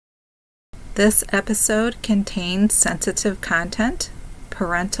This episode contains sensitive content.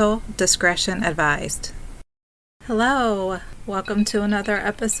 Parental discretion advised. Hello, welcome to another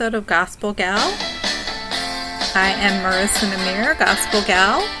episode of Gospel Gal. I am Marissa Namir, Gospel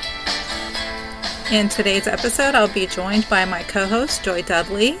Gal. In today's episode, I'll be joined by my co-host, Joy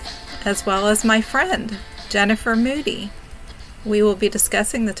Dudley, as well as my friend, Jennifer Moodie. We will be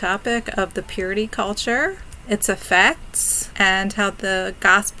discussing the topic of the purity culture, its effects, and how the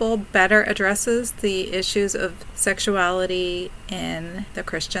gospel better addresses the issues of sexuality in the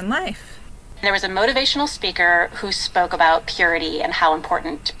Christian life. There was a motivational speaker who spoke about purity and how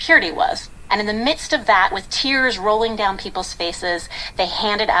important purity was. And in the midst of that, with tears rolling down people's faces, they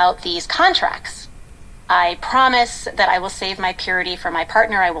handed out these contracts. I promise that I will save my purity for my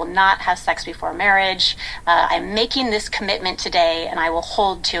partner. I will not have sex before marriage. I'm making this commitment today, and I will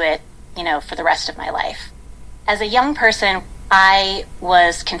hold to it, for the rest of my life. As a young person, I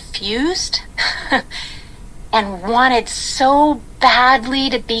was confused and wanted so badly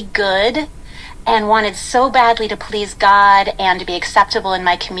to be good and wanted so badly to please God and to be acceptable in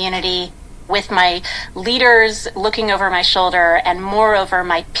my community, with my leaders looking over my shoulder and moreover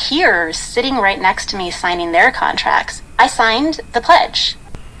my peers sitting right next to me signing their contracts. I signed the pledge.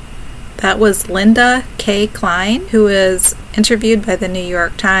 That was Linda K. Klein, who was interviewed by the New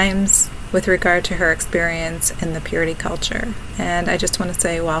York Times with regard to her experience in the purity culture. And I just want to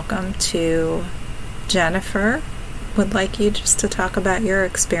say welcome to Jennifer. Would like you just to talk about your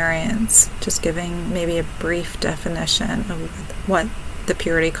experience, just giving maybe a brief definition of what the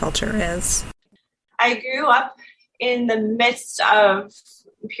purity culture is. I grew up in the midst of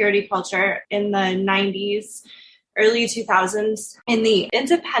purity culture in the 90s, early 2000s in the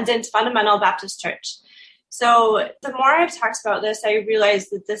Independent Fundamental Baptist Church. So the more I've talked about this, I realized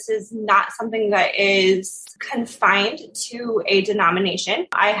that this is not something that is confined to a denomination.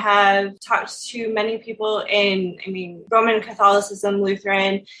 I have talked to many people in, Roman Catholicism,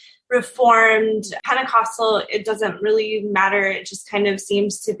 Lutheran, Reformed, Pentecostal. It doesn't really matter. It just kind of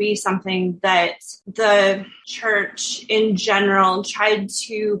seems to be something that the church in general tried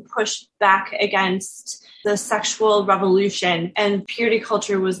to push back against the sexual revolution, and purity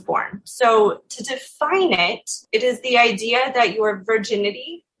culture was born. So to define it, it is the idea that your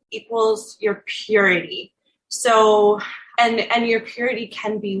virginity equals your purity. So, and your purity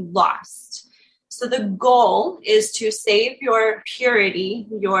can be lost. So the goal is to save your purity,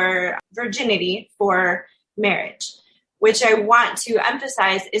 your virginity for marriage, which I want to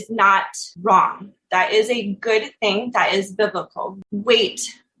emphasize is not wrong. That is a good thing. That is biblical. Wait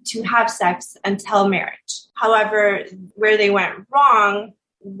to have sex until marriage. However, where they went wrong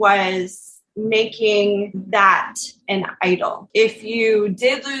was making that an idol. If you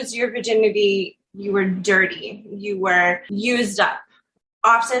did lose your virginity, you were dirty. You were used up.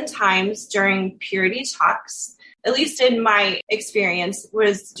 Oftentimes during purity talks, at least in my experience,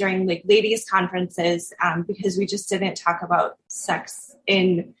 was during ladies' conferences, because we just didn't talk about sex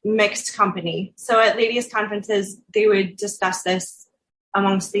in mixed company. So at ladies' conferences, they would discuss this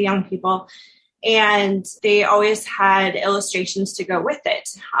amongst the young people, and they always had illustrations to go with it.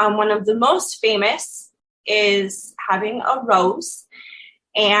 One of the most famous is having a rose,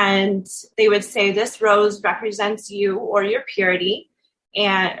 and they would say this rose represents you or your purity.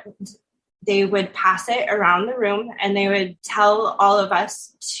 And they would pass it around the room, and they would tell all of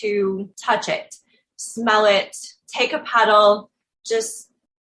us to touch it, smell it, take a petal, just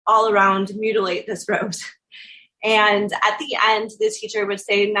all around mutilate this rose. And at the end, the teacher would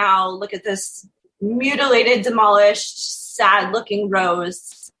say, now look at this mutilated, demolished, sad-looking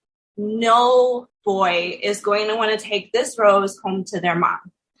rose. No boy is going to want to take this rose home to their mom.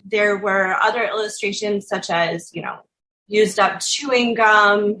 There were other illustrations such as, used up chewing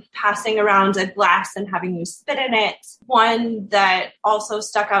gum, passing around a glass and having you spit in it. One that also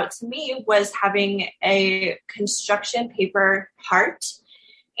stuck out to me was having a construction paper heart.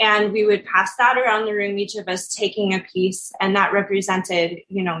 And we would pass that around the room, each of us taking a piece, and that represented,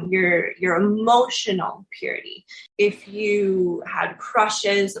 your emotional purity. If you had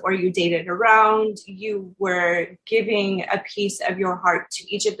crushes or you dated around, you were giving a piece of your heart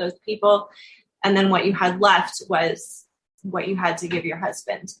to each of those people. And then what you had left was what you had to give your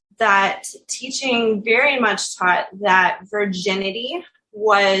husband. That teaching very much taught that virginity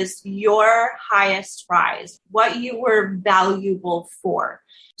was your highest prize, what you were valuable for.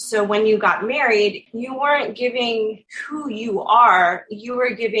 So when you got married, you weren't giving who you are, you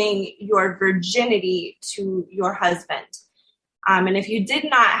were giving your virginity to your husband. And if you did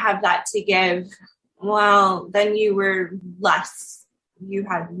not have that to give, well, then you were less, you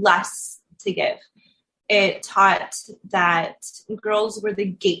had less to give. it taught that girls were the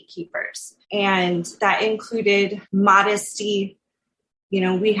gatekeepers, and that included modesty.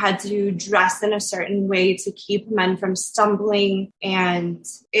 We had to dress in a certain way to keep men from stumbling. And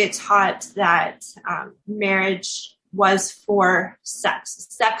it taught that marriage was for sex.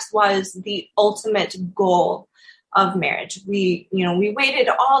 Sex was the ultimate goal of marriage. We waited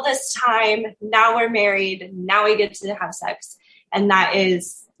all this time. Now we're married. Now we get to have sex. And that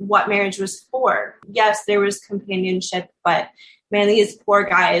is what marriage was for. Yes, there was companionship, but man, these poor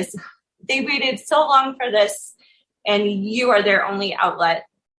guys, they waited so long for this. And you are their only outlet.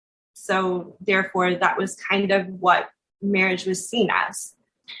 So therefore, that was kind of what marriage was seen as.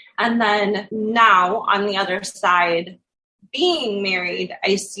 And then now, on the other side, being married,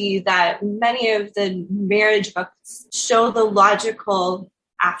 I see that many of the marriage books show the logical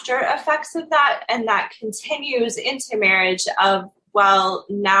after effects of that. And that continues into marriage of, well,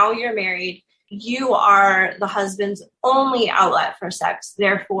 now you're married. You are the husband's only outlet for sex.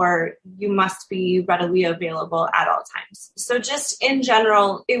 Therefore, you must be readily available at all times. So just in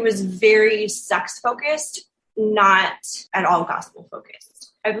general, it was very sex focused, not at all gospel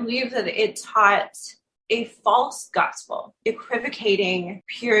focused. I believe that it taught a false gospel, equivocating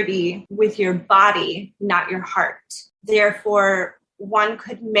purity with your body, not your heart. Therefore, one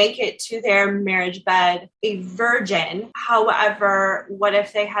could make it to their marriage bed a virgin. However, what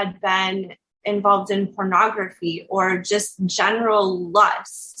if they had been involved in pornography or just general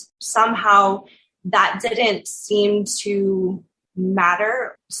lust? Somehow that didn't seem to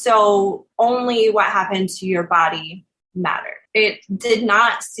matter. So only what happened to your body mattered. It did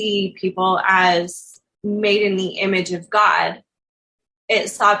not see people as made in the image of God. It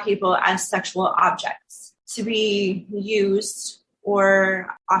saw people as sexual objects to be used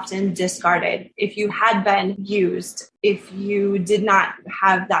or often discarded if you had been used, if you did not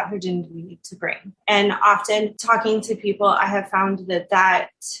have that virginity to bring. And often talking to people, I have found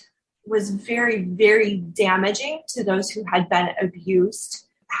that was very, very damaging to those who had been abused,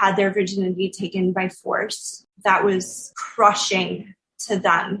 had their virginity taken by force. That was crushing to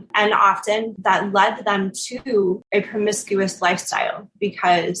them. And often that led them to a promiscuous lifestyle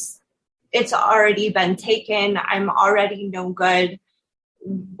because it's already been taken. I'm already no good.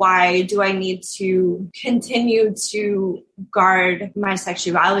 Why do I need to continue to guard my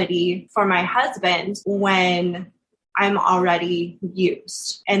sexuality for my husband when I'm already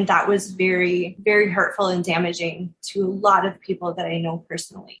used? And that was very, very hurtful and damaging to a lot of people that I know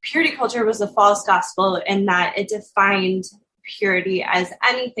personally. Purity culture was a false gospel in that it defined purity as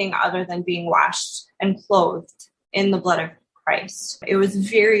anything other than being washed and clothed in the blood of Christ. It was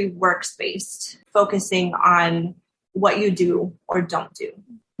very works-based, focusing on what you do or don't do.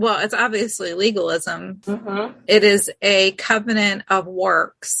 Well, it's obviously legalism. Mm-hmm. It is a covenant of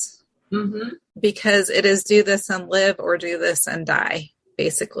works because it is do this and live or do this and die,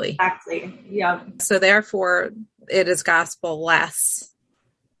 basically. Exactly. Yeah. So therefore, it is gospel less.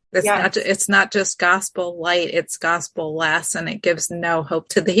 It's not just gospel light, it's gospel less, and it gives no hope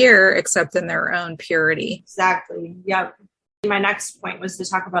to the hearer except in their own purity. Exactly. Yep. My next point was to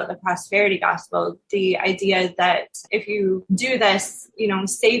talk about the prosperity gospel, the idea that if you do this,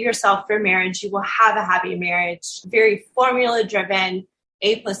 save yourself for marriage, you will have a happy marriage. Very formula driven,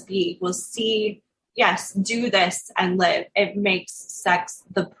 A plus B equals C. Yes, do this and live. It makes sex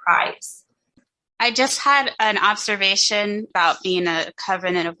the prize. I just had an observation about being a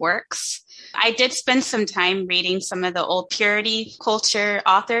covenant of works. I did spend some time reading some of the old purity culture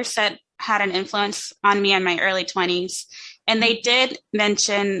authors that had an influence on me in my early 20s. And they did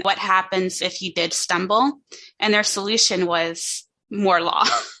mention what happens if you did stumble. And their solution was more law,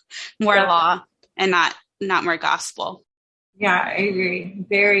 law and not more gospel. Yeah, I agree.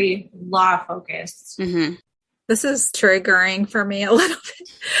 Very law focused. Mm-hmm. This is triggering for me a little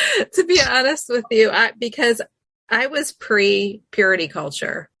bit, to be honest with you, because I was pre-purity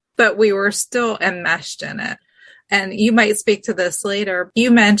culture, but we were still enmeshed in it. And you might speak to this later.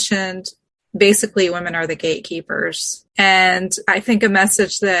 You mentioned basically women are the gatekeepers. And I think a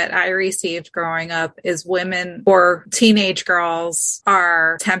message that I received growing up is women or teenage girls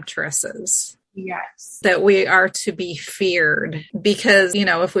are temptresses. Yes. That we are to be feared because,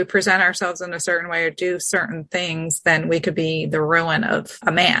 if we present ourselves in a certain way or do certain things, then we could be the ruin of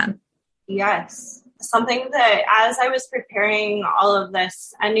a man. Yes. Something that as I was preparing all of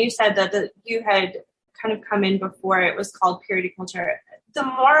this, and you said that you had kind of come in before it was called purity culture. The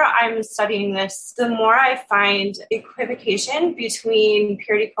more I'm studying this, the more I find equivocation between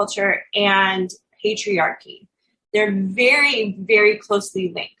purity culture and patriarchy. They're very, very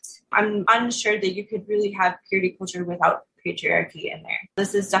closely linked. I'm unsure that you could really have purity culture without patriarchy in there.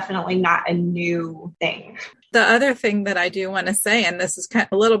 This is definitely not a new thing. The other thing that I do want to say, and this is kind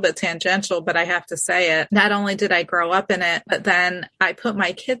of a little bit tangential, but I have to say it, not only did I grow up in it, but then I put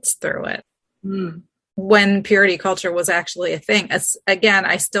my kids through it. When purity culture was actually a thing. Again,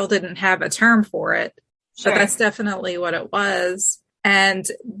 I still didn't have a term for it, but that's definitely what it was. And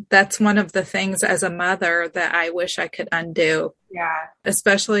that's one of the things as a mother that I wish I could undo. Yeah.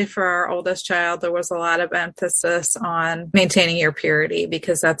 Especially for our oldest child, there was a lot of emphasis on maintaining your purity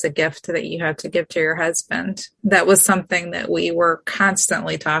because that's a gift that you have to give to your husband. That was something that we were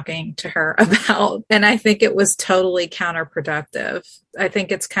constantly talking to her about. And I think it was totally counterproductive. I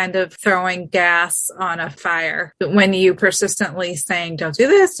think it's kind of throwing gas on a fire. When you persistently saying, don't do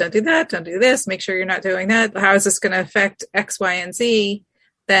this, don't do that, don't do this, make sure you're not doing that. How is this going to affect X, Y, and Z?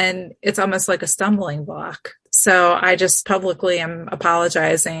 Then it's almost like a stumbling block. So I just publicly am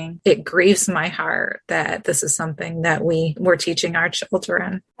apologizing. It grieves my heart that this is something that we're teaching our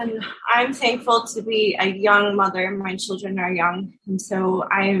children. And I'm thankful to be a young mother. My children are young. And so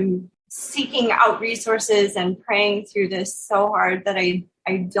I'm seeking out resources and praying through this so hard that I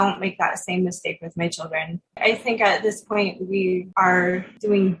don't make that same mistake with my children. I think at this point we are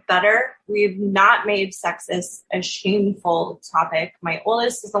doing better. We've not made sexist a shameful topic. My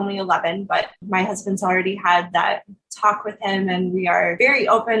oldest is only 11, but my husband's already had that talk with him, and we are very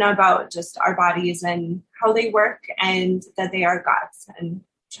open about just our bodies and how they work and that they are God's and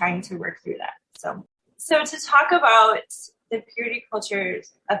trying to work through that. So to talk about the purity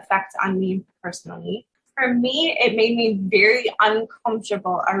culture's effect on me personally, for me, it made me very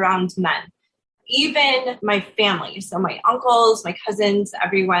uncomfortable around men, even my family. So my uncles, my cousins,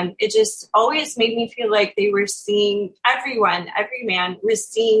 everyone, it just always made me feel like they were seeing every man was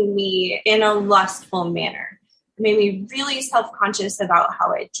seeing me in a lustful manner. It made me really self-conscious about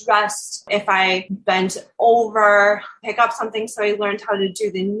how I dressed. If I bent over, pick up something. So I learned how to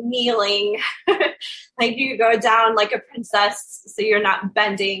do the kneeling. Like you go down like a princess so you're not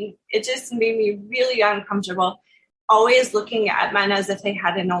bending. It just made me really uncomfortable. Always looking at men as if they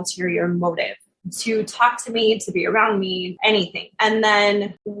had an ulterior motive to talk to me, to be around me, anything. And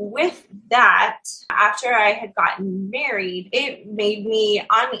then with that, after I had gotten married, it made me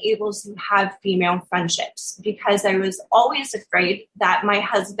unable to have female friendships because I was always afraid that my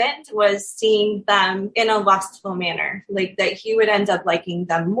husband was seeing them in a lustful manner, like that he would end up liking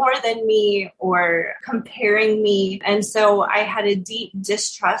them more than me or comparing me. And so I had a deep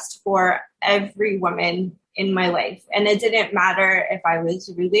distrust for every woman in my life. And it didn't matter if I was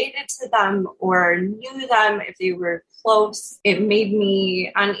related to them or knew them, if they were close. It made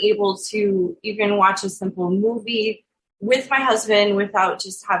me unable to even watch a simple movie with my husband without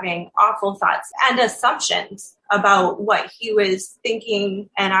just having awful thoughts and assumptions about what he was thinking.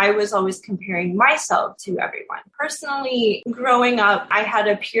 And I was always comparing myself to everyone. Personally, growing up, I had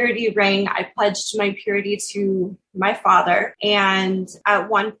a purity ring. I pledged my purity to my father. And at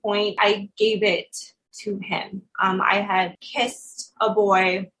one point, I gave it to him. I had kissed a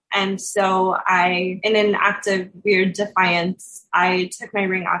boy, and so in an act of weird defiance, I took my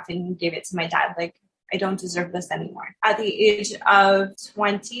ring off and gave it to my dad. Like, I don't deserve this anymore. At the age of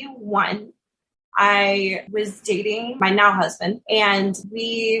 21, I was dating my now husband, and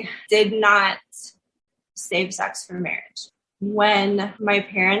we did not save sex for marriage. When my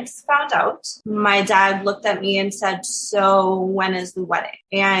parents found out, my dad looked at me and said, "So when is the wedding?"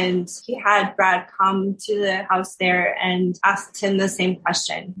 And he had Brad come to the house there and asked him the same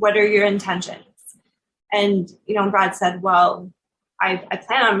question. "What are your intentions?" And, Brad said, "Well, I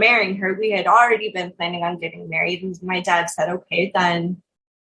plan on marrying her. We had already been planning on getting married." And my dad said, "Okay, then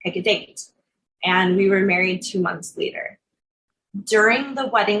pick a date." And we were married 2 months later. During the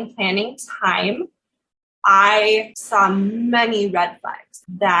wedding planning time, I saw many red flags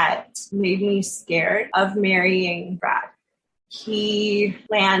that made me scared of marrying Brad. He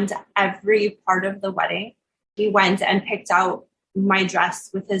planned every part of the wedding. He went and picked out my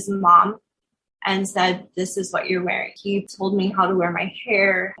dress with his mom and said, "This is what you're wearing." He told me how to wear my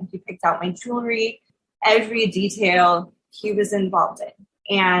hair, and he picked out my jewelry. Every detail he was involved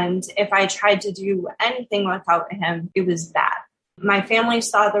in. And if I tried to do anything without him, it was bad. My family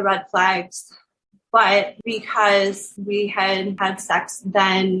saw the red flags. But because we had had sex,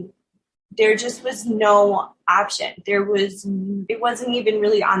 then there just was no option. It wasn't even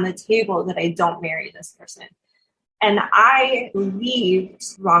really on the table that I don't marry this person. And I believed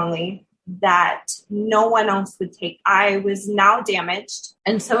wrongly that no one else would take. I was now damaged.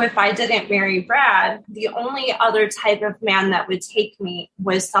 And so if I didn't marry Brad, the only other type of man that would take me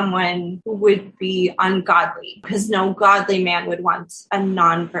was someone who would be ungodly, because no godly man would want a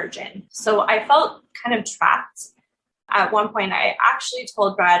non-virgin. So I felt kind of trapped. At one point, I actually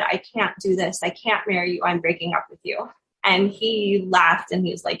told Brad, I can't do this. I can't marry you. I'm breaking up with you. And he laughed and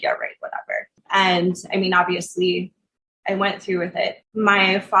he was like, yeah, right, whatever. And I mean, obviously, I went through with it.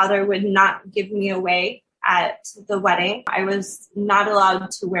 My father would not give me away at the wedding. I was not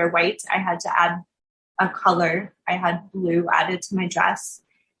allowed to wear white. I had to add a color. I had blue added to my dress.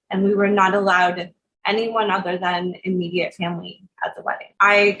 And we were not allowed anyone other than immediate family at the wedding.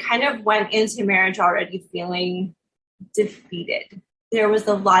 I kind of went into marriage already feeling defeated. There was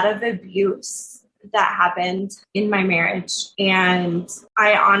a lot of abuse that happened in my marriage, and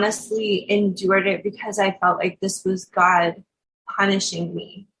I honestly endured it because I felt like this was God punishing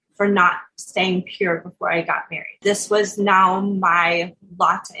me for not staying pure before I got married. This was now my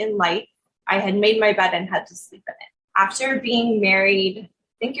lot in life. I had made my bed and had to sleep in it. After being married,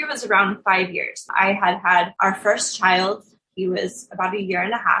 I think it was around 5 years, I had our first child. He was about a year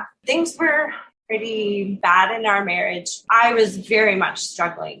and a half. Things were pretty bad in our marriage. I was very much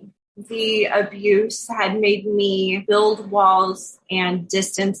struggling. The abuse had made me build walls and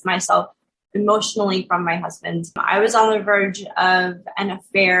distance myself emotionally from my husband. I was on the verge of an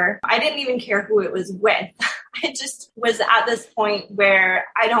affair. I didn't even care who it was with. I just was at this point where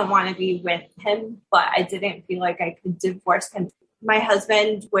I don't want to be with him, but I didn't feel like I could divorce him. My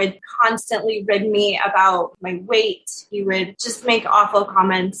husband would constantly rid me about my weight. He would just make awful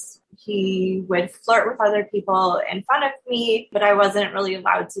comments. He would flirt with other people in front of me, but I wasn't really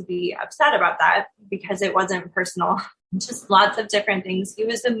allowed to be upset about that because it wasn't personal. Just lots of different things. He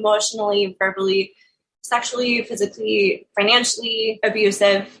was emotionally, verbally, sexually, physically, financially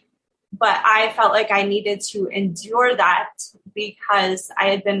abusive. But I felt like I needed to endure that because I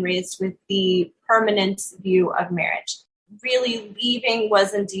had been raised with the permanent view of marriage. Really, leaving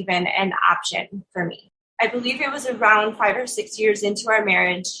wasn't even an option for me. I believe it was around 5 or 6 years into our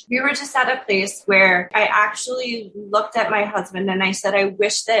marriage. We were just at a place where I actually looked at my husband and I said, I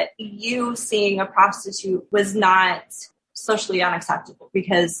wish that you seeing a prostitute was not socially unacceptable,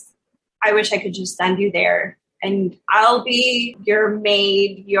 because I wish I could just send you there and I'll be your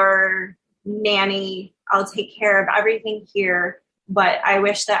maid, your nanny. I'll take care of everything here, but I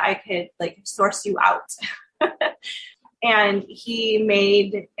wish that I could source you out. And he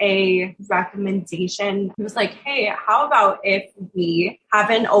made a recommendation. He was like, hey, how about if we have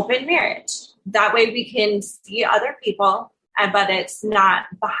an open marriage? That way we can see other people, but it's not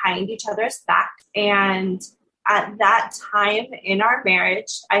behind each other's back. And at that time in our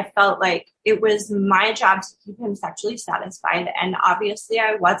marriage, I felt like it was my job to keep him sexually satisfied. And obviously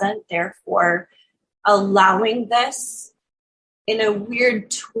I wasn't, therefore allowing this in a weird,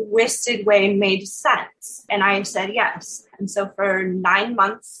 twisted way made sense. And I said yes. And so for 9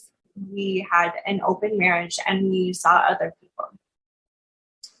 months, we had an open marriage and we saw other people.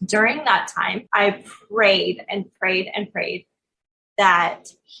 During that time, I prayed and prayed and prayed that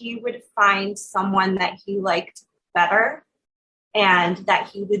he would find someone that he liked better and that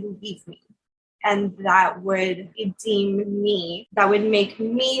he would leave me. And that would redeem me. That would make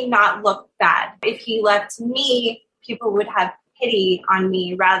me not look bad. If he left me, people would have pity on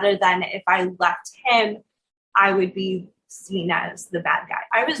me, rather than if I left him, I would be seen as the bad guy.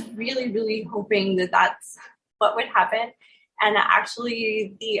 I was really, really hoping that that's what would happen. And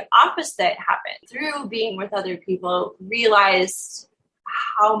actually the opposite happened. Through being with other people, realized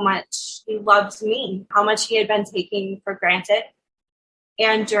how much he loved me, how much he had been taking for granted.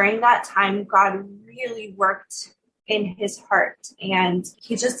 And during that time, God really worked in his heart and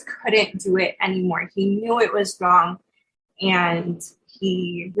he just couldn't do it anymore. He knew it was wrong. And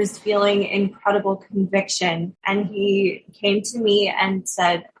he was feeling incredible conviction. And he came to me and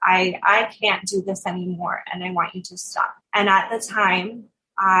said, I can't do this anymore. And I want you to stop. And at the time,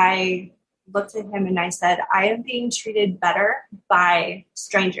 I looked at him and I said, I am being treated better by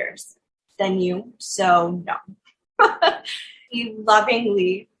strangers than you. So no. He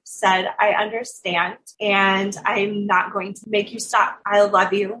lovingly said, I understand, and I'm not going to make you stop. I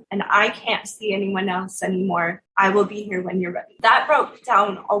love you, and I can't see anyone else anymore. I will be here when you're ready. That broke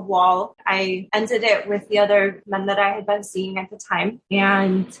down a wall. I ended it with the other men that I had been seeing at the time,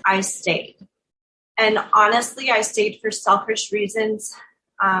 and I stayed. And honestly, I stayed for selfish reasons.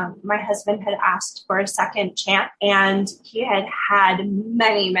 My husband had asked for a second chance, and he had had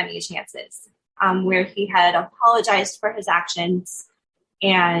many, many chances where he had apologized for his actions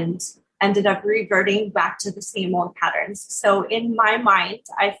and ended up reverting back to the same old patterns. So in my mind,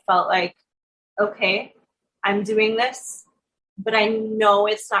 I felt like, okay, I'm doing this, but I know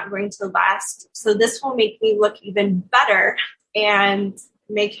it's not going to last. So this will make me look even better. And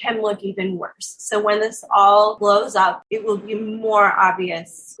make him look even worse. So when this all blows up, it will be more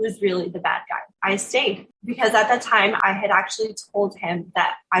obvious who's really the bad guy. I stayed because at the time I had actually told him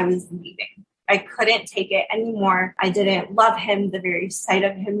that I was leaving. I couldn't take it anymore. I didn't love him. The very sight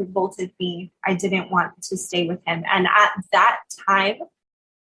of him revolted me. I didn't want to stay with him. And at that time,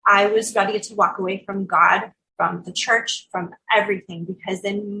 I was ready to walk away from God, from the church, from everything, because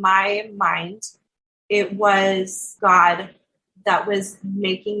in my mind, it was God that was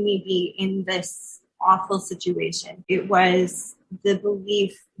making me be in this awful situation. It was the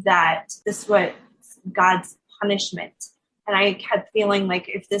belief that this was God's punishment. And I kept feeling like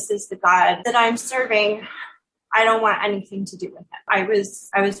if this is the God that I'm serving, I don't want anything to do with it. I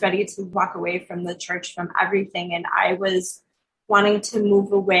was ready to walk away from the church, from everything. And I was wanting to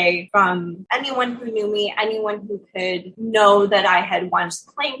move away from anyone who knew me, anyone who could know that I had once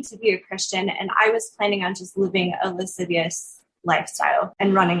claimed to be a Christian. And I was planning on just living a lascivious lifestyle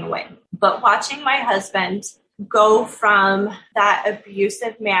and running away. But watching my husband go from that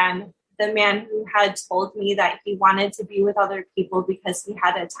abusive man, the man who had told me that he wanted to be with other people because he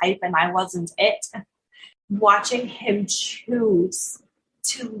had a type and I wasn't it, watching him choose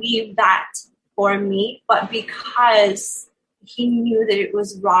to leave that for me, but because he knew that it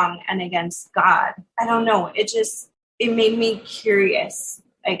was wrong and against God. I don't know. It made me curious,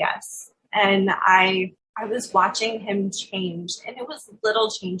 I guess. And I was watching him change, and it was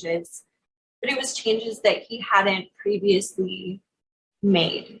little changes, but it was changes that he hadn't previously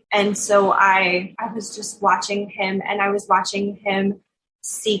made. And so I was just watching him, and I was watching him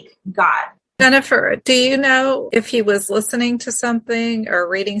seek God. Jennifer, do you know if he was listening to something or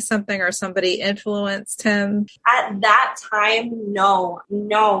reading something or somebody influenced him? At that time, no.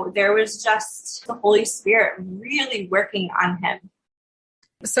 There was just the Holy Spirit really working on him.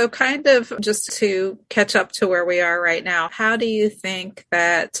 So kind of just to catch up to where we are right now, how do you think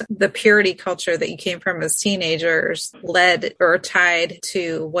that the purity culture that you came from as teenagers led or tied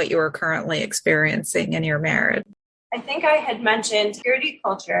to what you are currently experiencing in your marriage? I think I had mentioned purity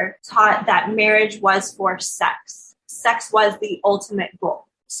culture taught that marriage was for sex. Sex was the ultimate goal.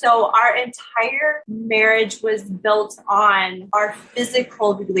 So our entire marriage was built on our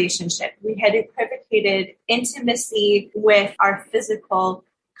physical relationship. We had equivocated intimacy with our physical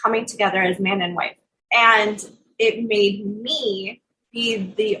coming together as man and wife. And it made me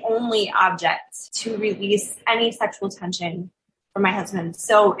be the only object to release any sexual tension for my husband.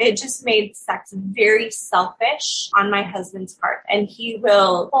 So it just made sex very selfish on my husband's part. And he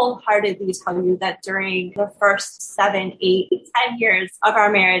will wholeheartedly tell you that during the first 7, 8, 10 years of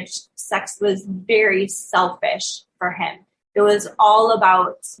our marriage, sex was very selfish for him. It was all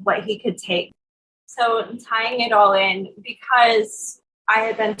about what he could take. So tying it all in, because I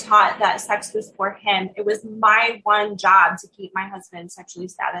had been taught that sex was for him, it was my one job to keep my husband sexually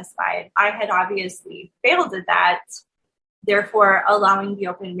satisfied. I had obviously failed at that. Therefore, allowing the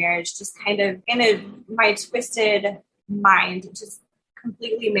open marriage just kind of, my twisted mind, just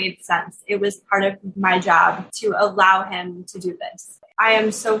completely made sense. It was part of my job to allow him to do this. I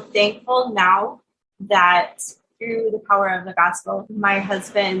am so thankful now that through the power of the gospel, my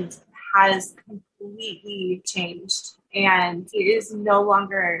husband has completely changed. And he is no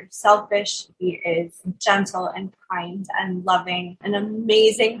longer selfish. He is gentle and kind and loving, an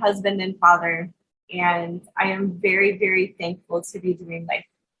amazing husband and father. And I am very, very thankful to be doing life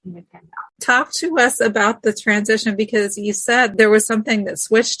with him now. Talk to us about the transition, because you said there was something that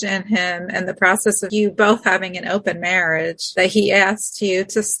switched in him and the process of you both having an open marriage, that he asked you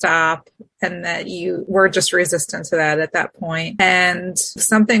to stop and that you were just resistant to that at that point. And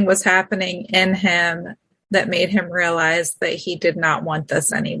something was happening in him that made him realize that he did not want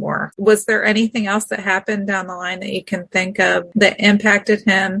this anymore. Was there anything else that happened down the line that you can think of that impacted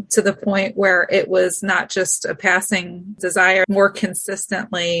him to the point where it was not just a passing desire, more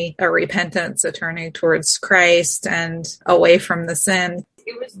consistently a repentance, a turning towards Christ and away from the sin?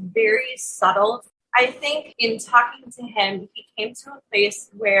 It was very subtle. I think in talking to him, he came to a place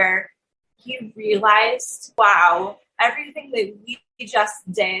where he realized, wow, everything that we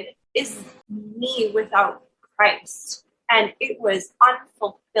just did is me without Christ. And it was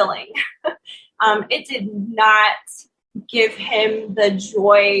unfulfilling. It did not give him the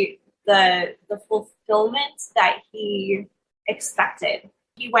joy, the fulfillment that he expected.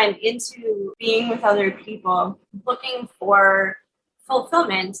 He went into being with other people looking for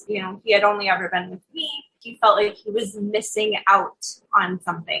fulfillment. You know, he had only ever been with me. He felt like he was missing out on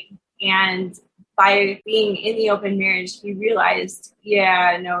something. And by being in the open marriage, he realized,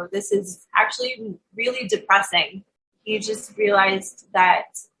 yeah, no, this is actually really depressing. He just realized that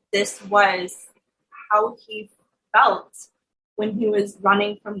this was how he felt when he was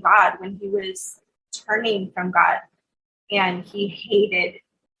running from God, when he was turning from God, and he hated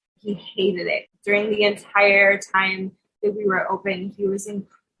it. During the entire time that we were open, he was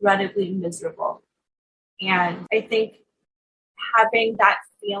incredibly miserable. And I think having that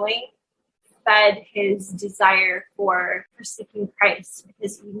feeling fed his desire for seeking Christ,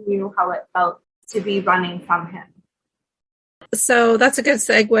 because he knew how it felt to be running from him. So that's a good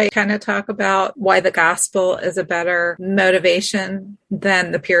segue, kind of talk about why the gospel is a better motivation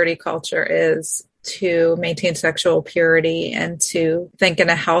than the purity culture is to maintain sexual purity and to think in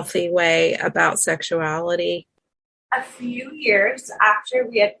a healthy way about sexuality. A few years after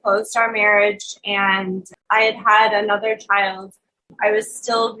we had closed our marriage and I had had another child, I was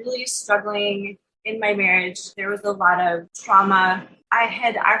still really struggling in my marriage. There was a lot of trauma. I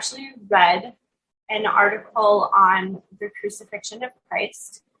had actually read an article on the crucifixion of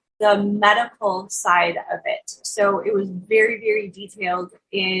Christ, the medical side of it. So it was very, very detailed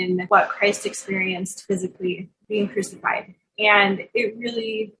in what Christ experienced physically being crucified. And it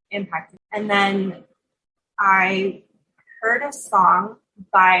really impacted. And then I heard a song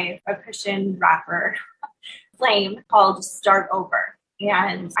by a Christian rapper, Flame, called Start Over.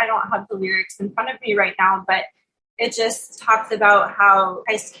 And I don't have the lyrics in front of me right now, but it just talks about how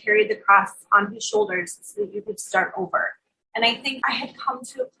Christ carried the cross on his shoulders so that you could start over. And I think I had come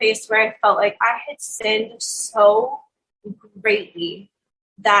to a place where I felt like I had sinned so greatly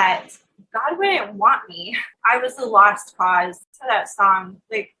that God wouldn't want me. I was a lost cause to that song.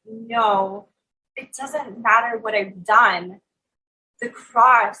 Like, no, it doesn't matter what I've done. The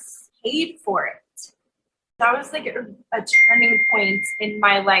cross paid for it. That was like a turning point in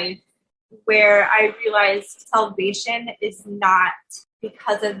my life where I realized salvation is not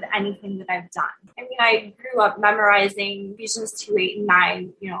because of anything that I've done. I mean, I grew up memorizing Ephesians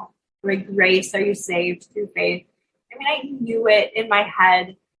 2:8-9, by grace are you saved through faith. I mean, I knew it in my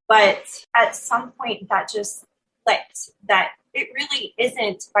head, but at some point that just clicked that it really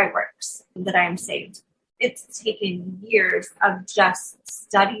isn't by works that I am saved. It's taken years of just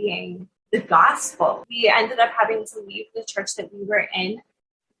studying the gospel. We ended up having to leave the church that we were in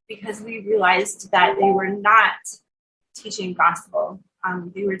because we realized that they were not teaching gospel.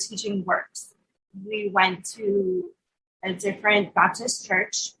 They were teaching works. We went to a different Baptist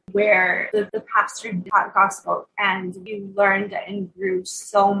church where the pastor taught gospel, and we learned and grew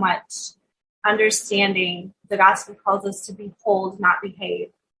so much understanding. The gospel calls us to behold, not behave.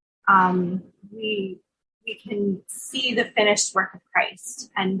 We can see the finished work of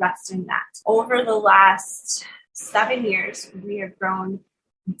Christ and rest in that. Over the last 7 years, we have grown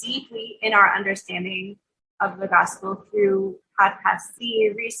deeply in our understanding of the gospel through podcasts, the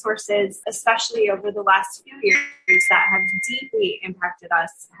resources, especially over the last few years that have deeply impacted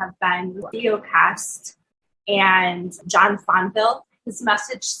us have been Theocast and John Fonville. His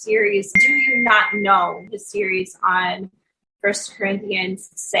message series, Do You Not Know? His series on 1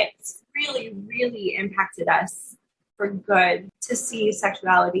 Corinthians 6 really, really impacted us for good to see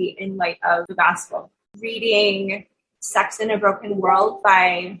sexuality in light of the gospel. Reading Sex in a Broken World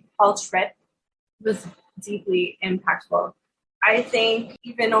by Paul Tripp was deeply impactful. I think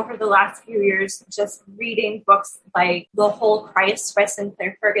even over the last few years, just reading books like The Whole Christ by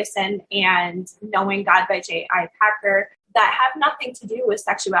Sinclair Ferguson and Knowing God by J.I. Packer that have nothing to do with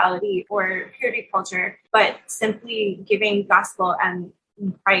sexuality or purity culture, but simply giving gospel and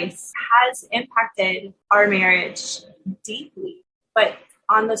Christ has impacted our marriage deeply. But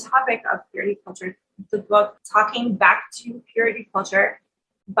on the topic of purity culture, the book Talking Back to Purity Culture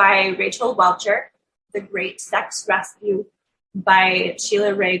by Rachel Welcher, The Great Sex Rescue by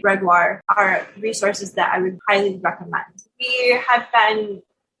Sheila Ray Gregoire are resources that I would highly recommend. We have been,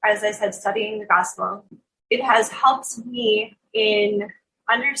 as I said, studying the gospel. It has helped me in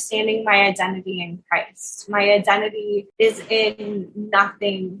understanding my identity in Christ. My identity is in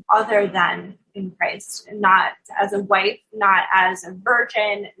nothing other than in Christ, not as a wife, not as a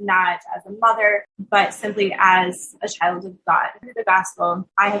virgin, not as a mother, but simply as a child of God. Through the gospel,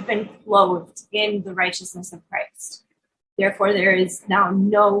 I have been clothed in the righteousness of Christ. Therefore, there is now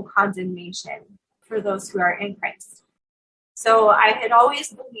no condemnation for those who are in Christ. So I had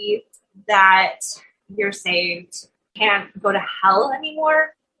always believed that you're saved, can't go to hell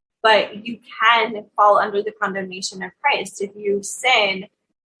anymore, but you can fall under the condemnation of Christ. If you sin,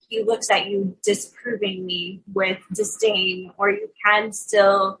 he looks at you disapprovingly with disdain, or you can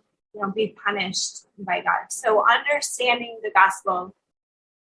still be punished by God. So understanding the gospel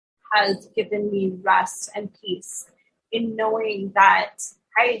has given me rest and peace in knowing that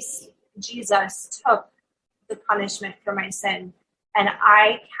Christ, Jesus, took the punishment for my sin, and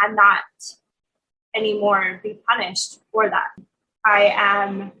I cannot anymore be punished for that. I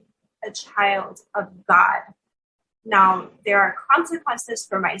am a child of God. Now, there are consequences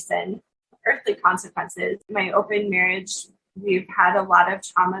for my sin, earthly consequences. My open marriage, we've had a lot of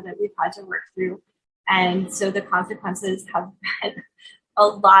trauma that we've had to work through. And so the consequences have been a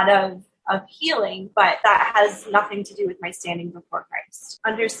lot of healing, but that has nothing to do with my standing before Christ.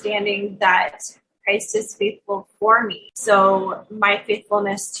 Understanding that Christ is faithful for me. So my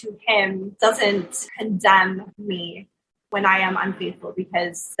faithfulness to him doesn't condemn me when I am unfaithful,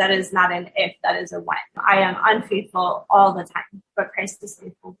 because that is not an if, that is a when. I am unfaithful all the time, but Christ is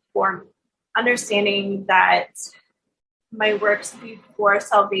faithful for me. Understanding that my works before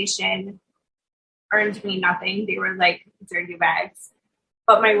salvation earned me nothing. They were like dirty rags.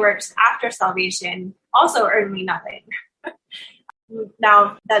 But my works after salvation also earned me nothing.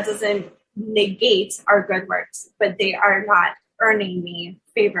 Now, that doesn't negate our good works, but they are not earning me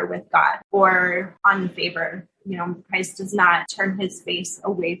favor with God or unfavor. Christ does not turn his face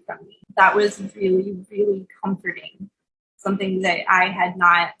away from me. That was really, really comforting. Something that I had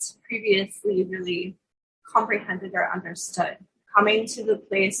not previously really comprehended or understood. Coming to the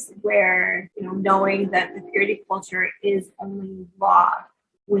place where, knowing that the purity culture is only law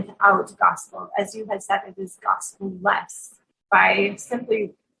without gospel. As you had said, it is gospel-less. By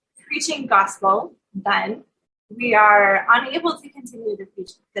simply preaching gospel, then we are unable to continue to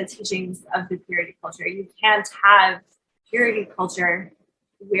teach the teachings of the purity culture. You can't have purity culture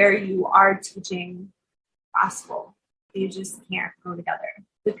where you are teaching gospel. They just can't go together.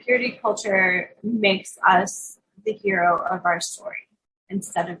 The purity culture makes us the hero of our story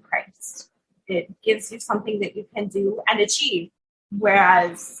instead of Christ. It gives you something that you can do and achieve.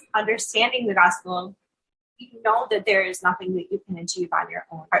 Whereas understanding the gospel, you know that there is nothing that you can achieve on your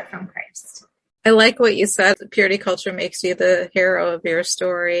own apart from Christ. I like what you said. Purity culture makes you the hero of your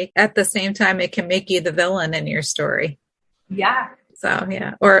story. At the same time, it can make you the villain in your story. Yeah. So,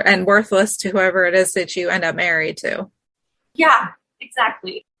 yeah. And worthless to whoever it is that you end up married to. Yeah,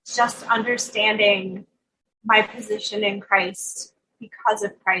 exactly. Just understanding my position in Christ because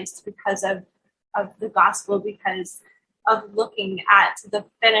of Christ, because of the gospel, because of looking at the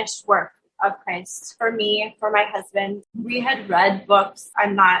finished work of Christ. For me, for my husband, we had read books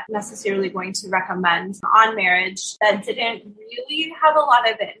I'm not necessarily going to recommend on marriage that didn't really have a lot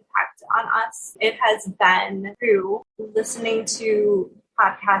of impact on us. It has been through listening to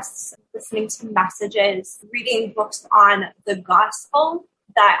podcasts, listening to messages, reading books on the gospel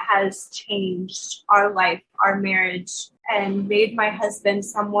that has changed our life, our marriage, and made my husband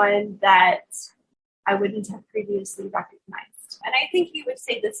someone that I wouldn't have previously recognized. And I think he would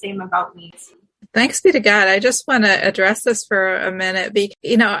say the same about me. Thanks be to God. I just want to address this for a minute.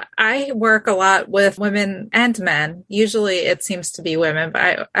 I work a lot with women and men. Usually it seems to be women,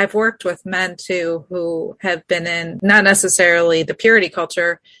 but I've worked with men too who have been in not necessarily the purity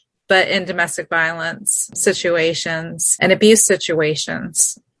culture, but in domestic violence situations and abuse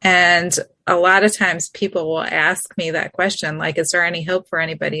situations. And a lot of times people will ask me that question, like, is there any hope for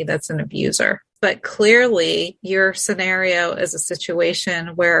anybody that's an abuser? But clearly your scenario is a situation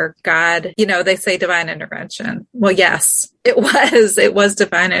where God, they say divine intervention. Well, yes, it was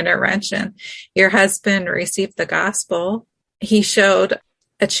divine intervention. Your husband received the gospel. He showed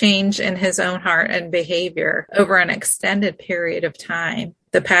a change in his own heart and behavior over an extended period of time.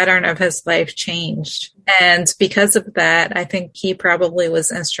 The pattern of his life changed. And because of that, I think he probably was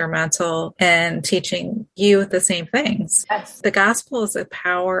instrumental in teaching you the same things. Yes. The gospel is the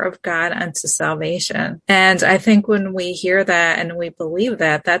power of God unto salvation. And I think when we hear that and we believe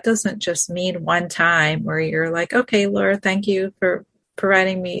that, that doesn't just mean one time where you're like, okay, Lord, thank you for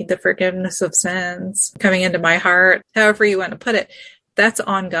providing me the forgiveness of sins, coming into my heart, however you want to put it. That's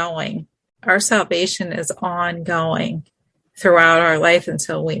ongoing. Our salvation is ongoing throughout our life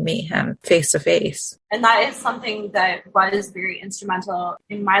until we meet him face to face. And that is something that was very instrumental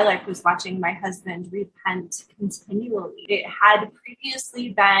in my life, was watching my husband repent continually. It had previously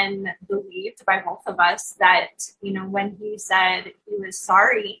been believed by both of us that, when he said he was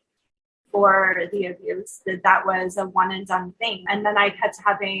sorry for the abuse, that was a one and done thing. And then I kept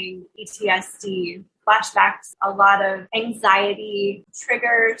having PTSD flashbacks, a lot of anxiety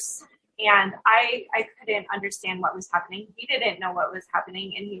triggers. And I couldn't understand what was happening. He didn't know what was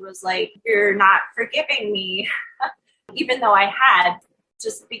happening. And he was like, you're not forgiving me, even though I had,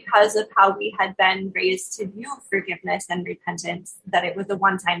 just because of how we had been raised to view forgiveness and repentance, that it was a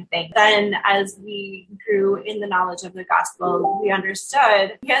one-time thing. Then as we grew in the knowledge of the gospel, we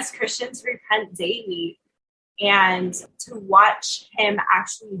understood, yes, Christians repent daily. And to watch him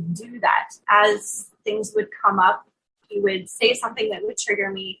actually do that, as things would come up, he would say something that would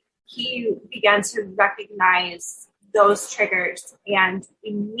trigger me. he began to recognize those triggers and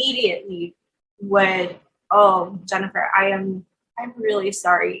immediately would, oh, Jennifer, I'm really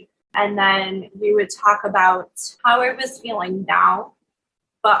sorry. And then we would talk about how I was feeling now,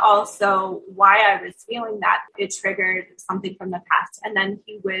 but also why I was feeling that. It triggered something from the past. And then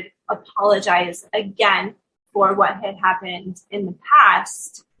he would apologize again for what had happened in the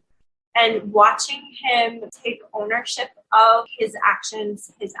past. And watching him take ownership of his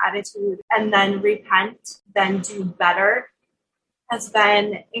actions, his attitude, and then repent, then do better, has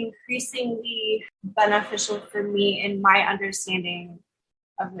been increasingly beneficial for me in my understanding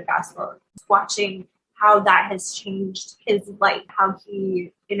of the gospel. Watching how that has changed his life, how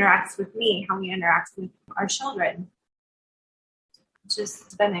he interacts with me, how he interacts with our children. It's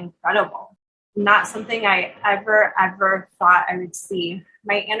just been incredible. Not something I ever thought I would see.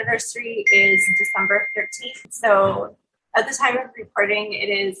 My anniversary is December 13th. So at the time of recording, it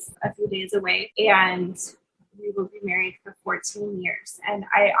is a few days away, and we will be married for 14 years. And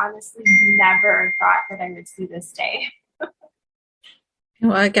I honestly never thought that I would see this day.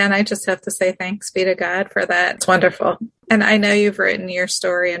 Well, again, I just have to say thanks be to God for that. It's wonderful. And I know you've written your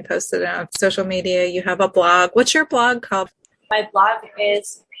story and posted it on social media. You have a blog. What's your blog called? My blog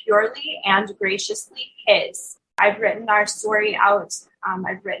is Purely and Graciously His. I've written our story out.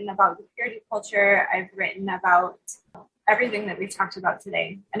 I've written about the purity culture. I've written about everything that we've talked about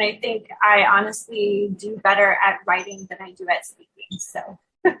today. And I think I honestly do better at writing than I do at speaking.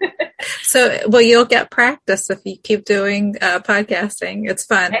 Well, you'll get practice if you keep doing podcasting. It's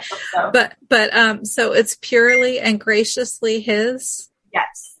fun. I hope so. But so it's Purely and Graciously His?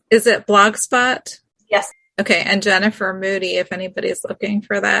 Yes. Is it Blogspot? Yes. Okay. And Jennifer Moodie, if anybody's looking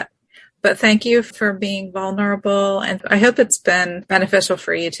for that. But thank you for being vulnerable. And I hope it's been beneficial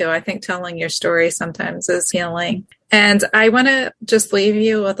for you too. I think telling your story sometimes is healing. And I want to just leave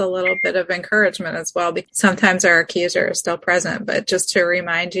you with a little bit of encouragement as well, because sometimes our accuser is still present, but just to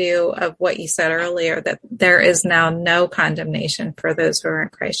remind you of what you said earlier, that there is now no condemnation for those who are in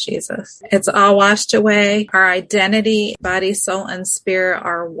Christ Jesus. It's all washed away. Our identity, body, soul, and spirit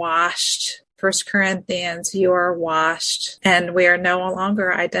are washed. 1 Corinthians, you are washed, and we are no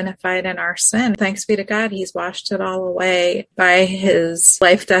longer identified in our sin. Thanks be to God, He's washed it all away by His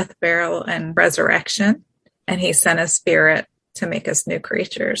life, death, burial, and resurrection. And He sent His Spirit to make us new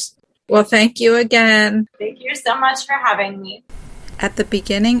creatures. Well, thank you again. Thank you so much for having me. At the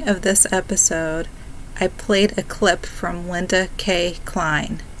beginning of this episode, I played a clip from Linda K.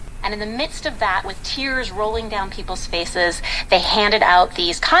 Klein. And in the midst of that, with tears rolling down people's faces, they handed out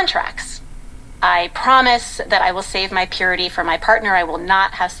these contracts. I promise that I will save my purity for my partner. I will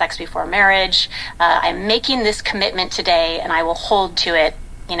not have sex before marriage. I'm making this commitment today, and I will hold to it,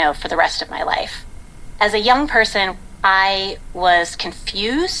 for the rest of my life. As a young person, I was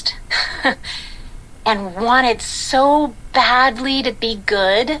confused and wanted so badly to be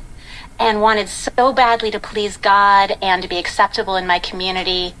good and wanted so badly to please God and to be acceptable in my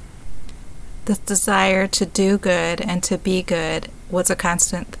community. This desire to do good and to be good was a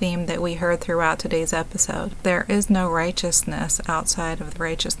constant theme that we heard throughout today's episode. There is no righteousness outside of the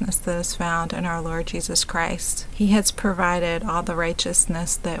righteousness that is found in our Lord Jesus Christ. He has provided all the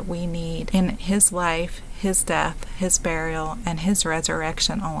righteousness that we need in His life, His death, His burial, and His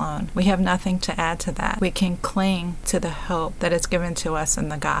resurrection alone. We have nothing to add to that. We can cling to the hope that is given to us in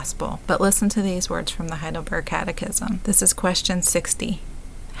the gospel. But listen to these words from the Heidelberg Catechism. This is question 60.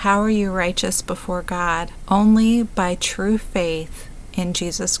 How are you righteous before God? Only by true faith in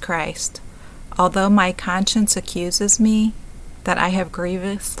Jesus Christ. Although my conscience accuses me that I have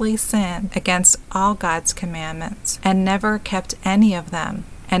grievously sinned against all God's commandments and never kept any of them,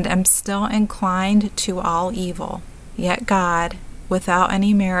 and am still inclined to all evil, yet God, without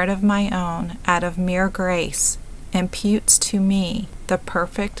any merit of my own, out of mere grace, imputes to me the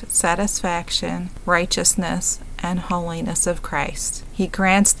perfect satisfaction, righteousness, and holiness of Christ. He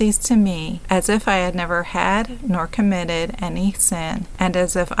grants these to me as if I had never had nor committed any sin, and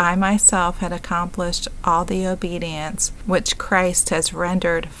as if I myself had accomplished all the obedience which Christ has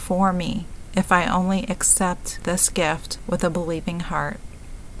rendered for me, if I only accept this gift with a believing heart.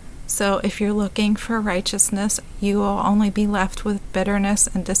 So if you're looking for righteousness, you will only be left with bitterness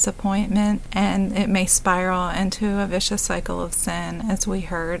and disappointment, and it may spiral into a vicious cycle of sin, as we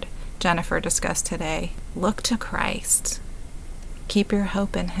heard Jennifer discuss today. Look to Christ. Keep your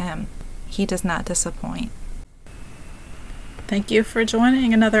hope in Him. He does not disappoint. Thank you for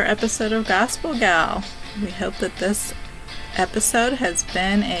joining another episode of Gospel Gal. We hope that this episode has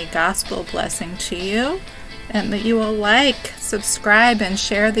been a gospel blessing to you. and that you will like, subscribe, and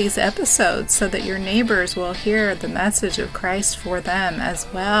share these episodes so that your neighbors will hear the message of Christ for them as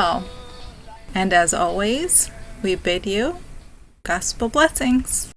well. And as always, we bid you gospel blessings.